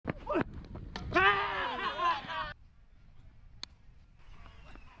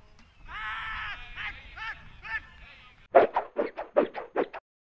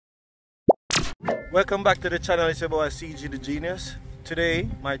Welcome back to the channel. It's your boy CG the Genius. Today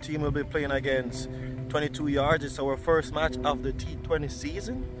my team will be playing against 22 yards. It's our first match of the T20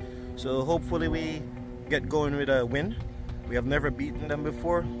 season, so hopefully we get going with a win. We have never beaten them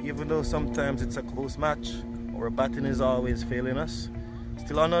before, even though sometimes it's a close match. Our batting is always failing us.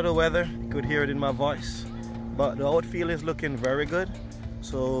 Still under the weather, you could hear it in my voice, but the outfield is looking very good,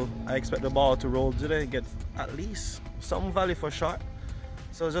 so I expect the ball to roll today, get at least some value for shot.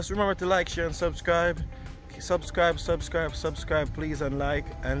 So just remember to like, share and subscribe please, and like,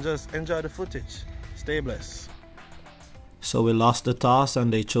 and just enjoy the footage. Stay blessed. So we lost the toss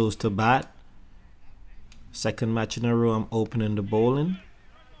and they chose to bat. Second match in a row I'm opening the bowling.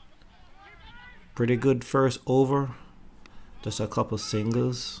 Pretty good first over, just a couple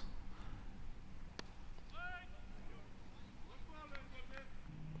singles.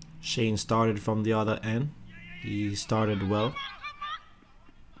 Shane started from the other end. He started well.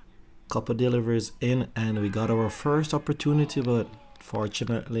 Couple deliveries in and we got our first opportunity, but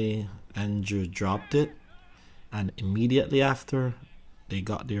fortunately Andrew dropped it, and immediately after they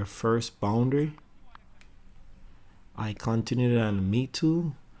got their first boundary. I continued, and me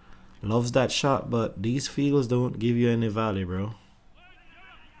too loves that shot, but these fields don't give you any value, bro.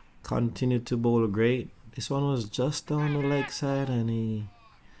 Continued to bowl great. This one was just down the leg side and he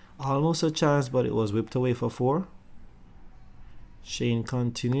almost a chance, but it was whipped away for 4. Shane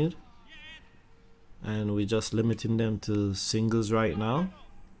continued, and we're just limiting them to singles right now.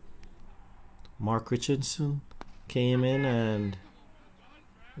 Mark Richardson came in and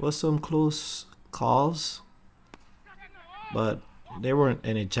was some close calls, but there weren't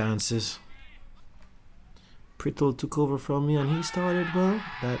any chances. Prittle took over from me and he started well.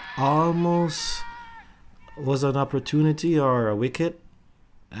 That almost was an opportunity or a wicket,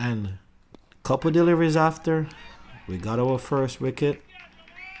 and a couple deliveries after we got our first wicket.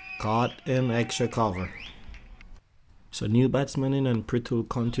 Caught in extra cover. So new batsman in and Prittle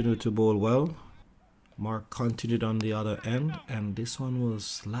continued to bowl well. Mark continued on the other end, and this one was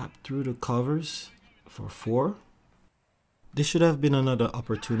slapped through the covers for 4. This should have been another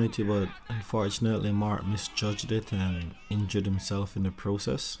opportunity, but unfortunately Mark misjudged it and injured himself in the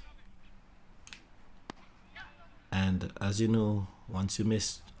process. And as you know, once you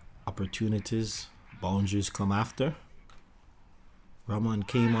miss opportunities, boundaries come after. Ramon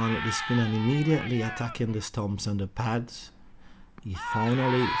came on with the spin and immediately attacking the stumps and the pads. He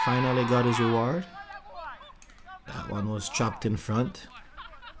finally got his reward. That one was trapped in front.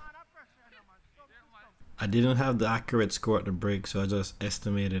 I didn't have the accurate score at the break, so I just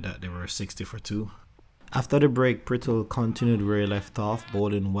estimated that they were 60 for 2. After the break, Prittle continued where he left off,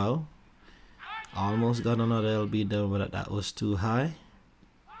 bowling well. Almost got another LB there, but that was too high.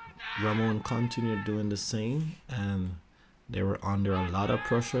 Ramon continued doing the same, and they were under a lot of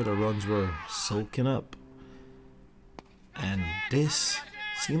pressure. The runs were soaking up. And this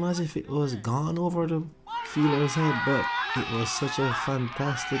seemed as if it was gone over the fielder's head, but it was such a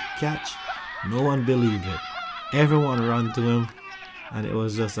fantastic catch. No one believed it. Everyone ran to him, and it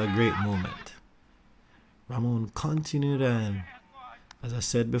was just a great moment. Ramon continued, and as I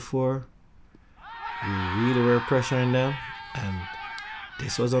said before, we really were pressuring them, and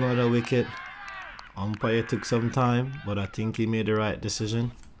this was another wicket. Umpire took some time, but I think he made the right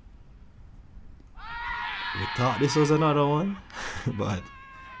decision. We thought this was another one, but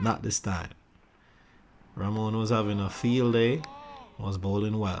not this time. Ramon was having a field day, was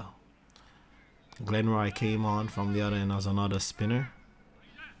bowling well. Glenroy came on from the other end as another spinner.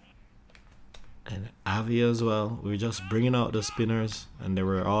 And Avi as well. We were just bringing out the spinners and they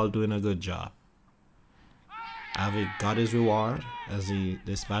were all doing a good job. Avi got his reward as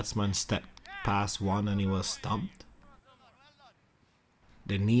this batsman stepped past one and he was stumped.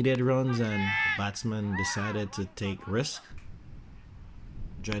 They needed runs and the batsman decided to take risk.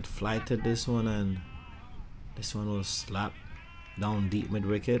 Dread flighted this one and this one was slapped down deep mid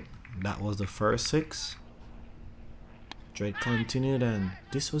wicket. That was the first 6. Dread continued, and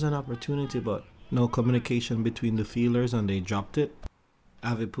this was an opportunity, but no communication between the fielders and they dropped it.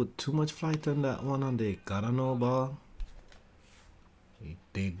 Avi put too much flight on that one and they got a no ball.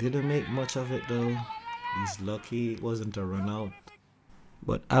 They didn't make much of it though. He's lucky it wasn't a run out.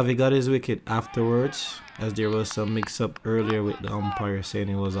 But Avi got his wicket afterwards, as there was some mix up earlier with the umpire saying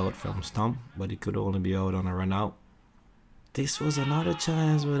he was out from stump, but he could only be out on a run out. This was another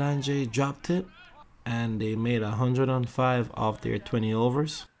chance, but Andre dropped it, and they made 105 off their 20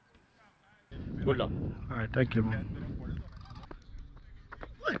 overs. Good luck. Alright, thank you, man.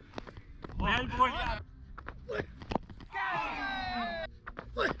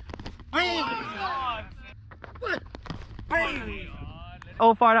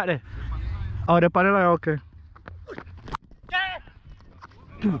 How far that there? Oh, the panel, okay.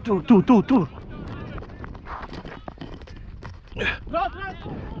 Two.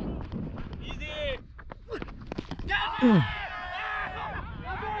 Easy.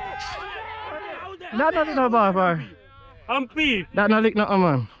 That not no ball, boy. Humpy. That not lick nothing,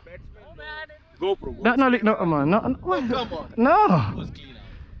 man. GoPro. That not lick nothing, man. No, what? Come on. No.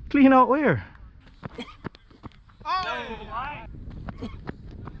 Clean out where?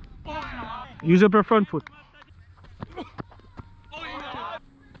 Use up your front foot.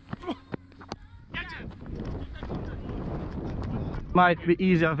 Might be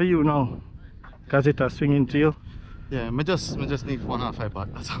easier for you now, cause it has swinging to you. Yeah, I just need 1.5 back.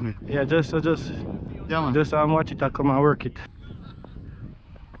 That's all. Yeah, just Yeah, man. just watch it and come and work it.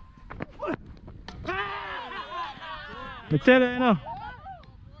 I tell you, you know.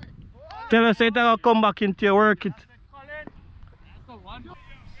 Tell us it will come back into your work it.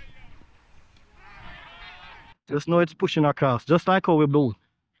 Just know it's pushing across, just like how we do.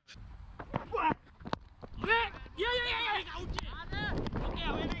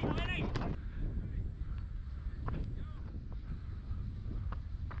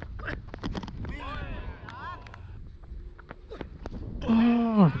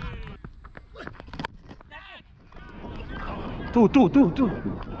 Oh. Two.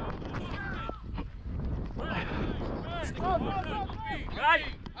 Right.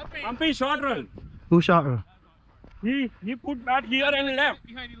 Humpy short run. Who shot her? He put bat here and left.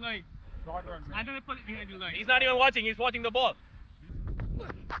 Behind the line. Short run. I don't put it behind the line. He's not even watching. He's watching the ball.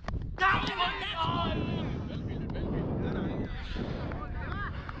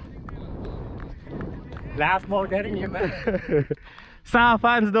 Last ball getting you, man. Soft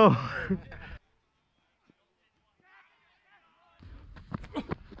hands though.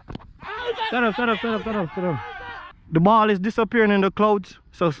 Set up. The ball is disappearing in the clouds,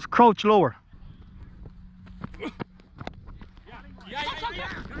 so crouch lower.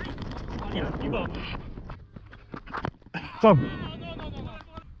 Come.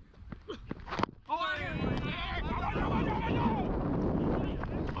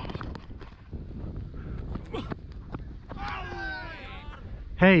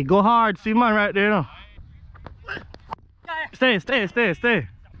 Hey, go hard, see man right there now. Stay.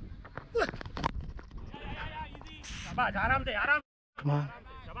 Come on.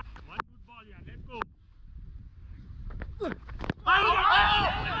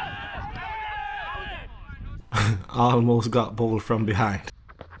 Almost got bowled from behind.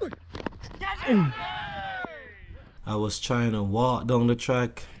 I was trying to walk down the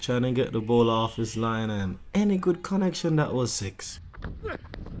track, trying to get the ball off his line, and any good connection that was 6.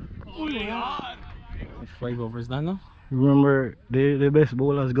 5 overs done now? Remember, the best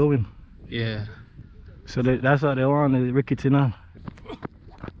bowlers going. Yeah. So that's what they want, is ricketing on.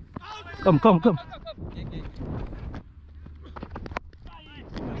 Come.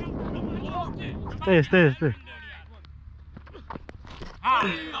 Stay.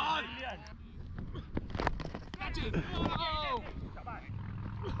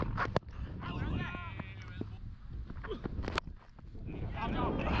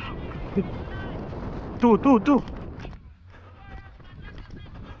 Two.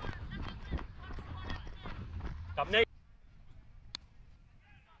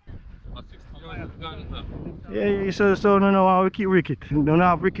 Yeah, so no, how we keep wicket. Don't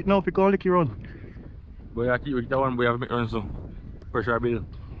have wicket now, we can lick it run. Boy, I keep with that one. Boy, I have to run so. Pressure build.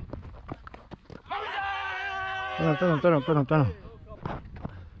 Turn on.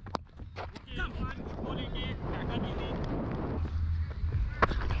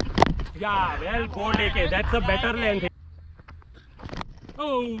 Yeah, well, go take it. That's a better length.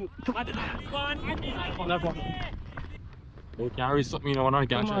 Oh, They can't reset me, you know, I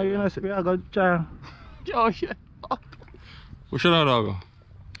can't Come on, you know, we are going to try. Oh, yeah. What should I do?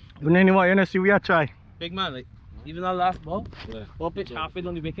 But anyway, you know, see, we are try. Big man, like, even our last ball, we'll pitch halfway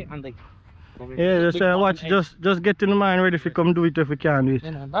down the wicket and like. Yeah, just watch, just get in the mind ready if you come do it if we can do it.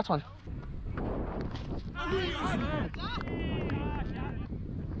 Yeah, that's one.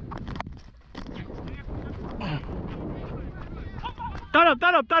 Turn up.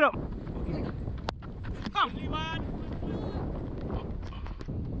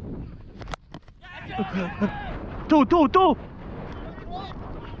 Two.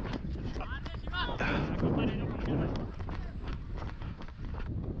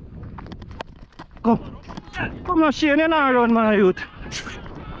 Come now, Shane, you're not run, my youth.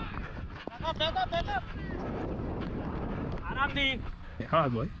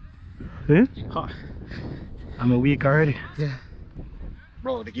 hard, boy. Eh? I'm a week already. Yeah.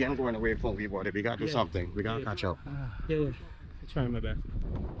 Bro, the game going away from we got to do something. We gotta catch up. Yeah. I'm trying my best.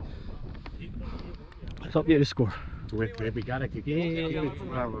 Let's update the score. We gotta keep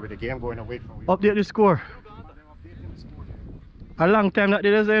with the game going away from Update the score. A long time that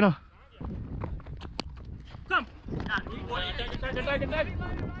did this, you know. Come.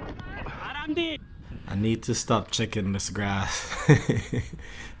 I need to stop checking this grass.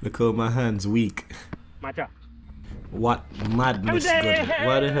 Look how my hand's weak. Macha. What madness good.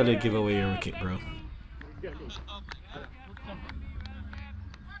 Why the hell did you give away your wicket, bro?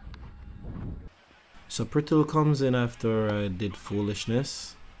 So Prittle comes in after I did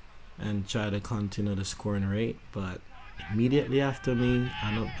foolishness and try to continue the scoring rate, but immediately after me,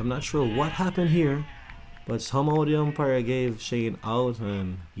 I'm not sure what happened here, but somehow the umpire gave Shane out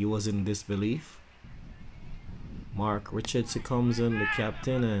and he was in disbelief. Mark Richardson comes in, the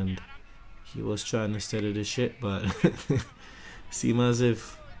captain, and he was trying to steady the shit, but seemed as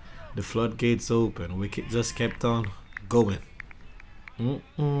if the floodgates open. Wicket just kept on going.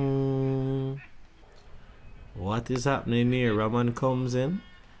 What is happening here? Raman comes in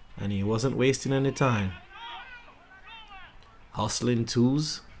and he wasn't wasting any time. Hustling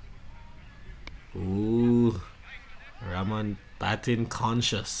twos. Ooh, Raman batting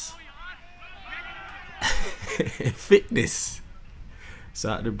conscious. Fitness.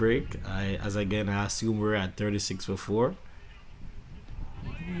 So at the break, I assume we're at 36 for 4.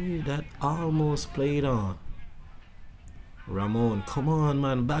 Ooh, that almost played on. Ramon, come on,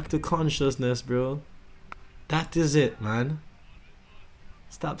 man, back to consciousness, bro. That is it, man.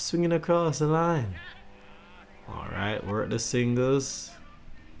 Stop swinging across the line. Alright, work the singles.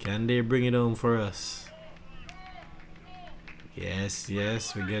 Can they bring it home for us? Yes,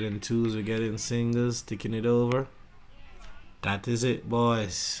 we're getting twos, we're getting singles, sticking it over. That is it,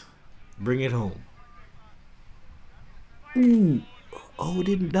 boys. Bring it home. Ooh. Oh,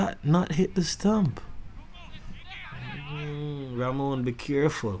 did that not hit the stump? Ramon, be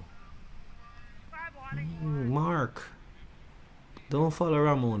careful. Mark, don't follow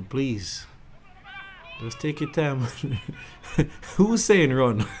Ramon, please. Just take your time. Who's saying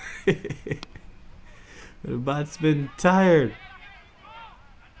run? The bat's been tired.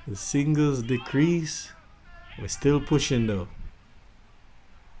 The singles decrease. We're still pushing though.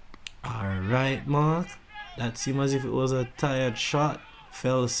 Alright, Mark. That seemed as if it was a tired shot.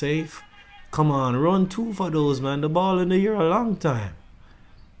 Fell safe. Come on, run 2 for those, man. The ball in the air a long time.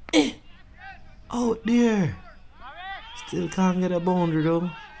 Out there. Still can't get a boundary though.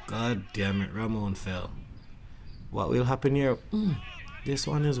 God damn it, Ramon fell. What will happen here? This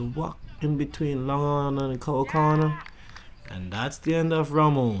one is walked in between long on and cow corner. And that's the end of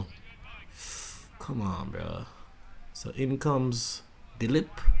Ramon. Come on, bro. So in comes Dilip.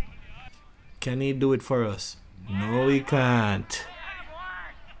 Can he do it for us? No, he can't.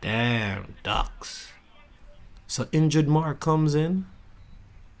 Damn, ducks. So injured Mark comes in.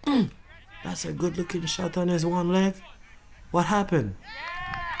 That's a good looking shot on his one leg. What happened?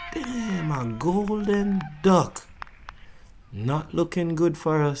 Damn, a golden duck. Not looking good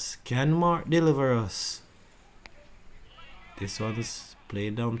for us. Can Mark deliver us? This one's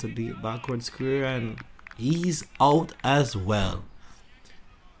played down to the backward square and he's out as well.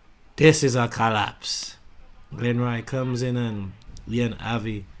 This is a collapse. Glenroy comes in and Lee and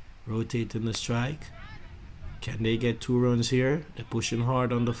Avi rotate in the strike. Can they get 2 runs here? They're pushing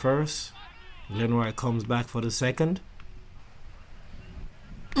hard on the first. Glenroy comes back for the second.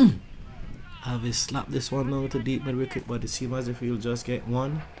 Avi slapped this one down to deep mid wicket, but it seems as if he'll just get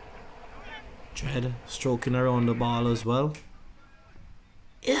 1. Dread stroking around the ball as well.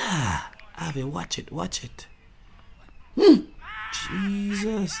 Yeah, Avi, watch it, watch it.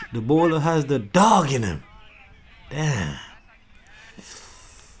 Jesus, the bowler has the dog in him. Damn.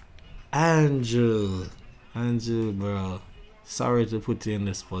 Andrew, bro. Sorry to put you in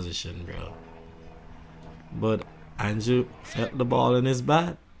this position, bro. But Andrew felt the ball in his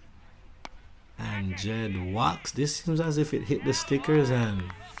bat. And Jed walks. This seems as if it hit the stickers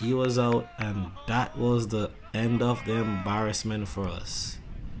and he was out. And that was the end of the embarrassment for us.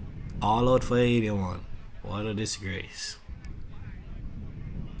 All out for 81. What a disgrace.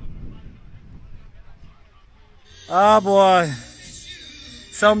 Ah, boy.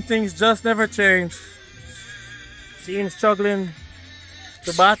 Some things just never change. Team struggling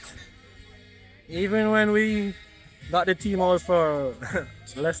to bat. Even when we got the team out for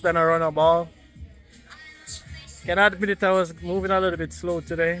less than a run of ball. Can admit it, I was moving a little bit slow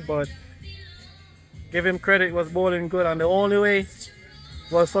today, but give him credit, he was bowling good, and the only way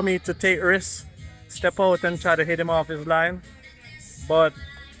was for me to take risks, step out and try to hit him off his line. But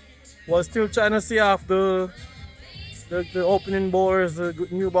was still trying to see off the opening bowlers, the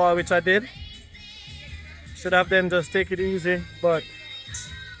new ball, which I did. Should have then just take it easy, but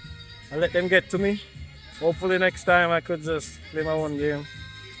I let them get to me. Hopefully next time I could just play my own game.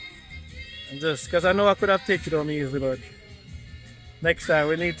 And just because I know I could have taken it on easily, but next time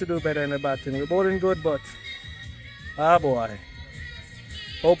we need to do better in the batting. We're bowling good, but ah boy.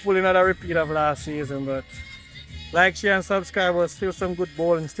 Hopefully not a repeat of last season, but like, share and subscribe. Was still some good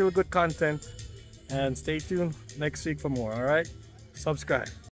bowling, still good content. And stay tuned next week for more, alright? Subscribe.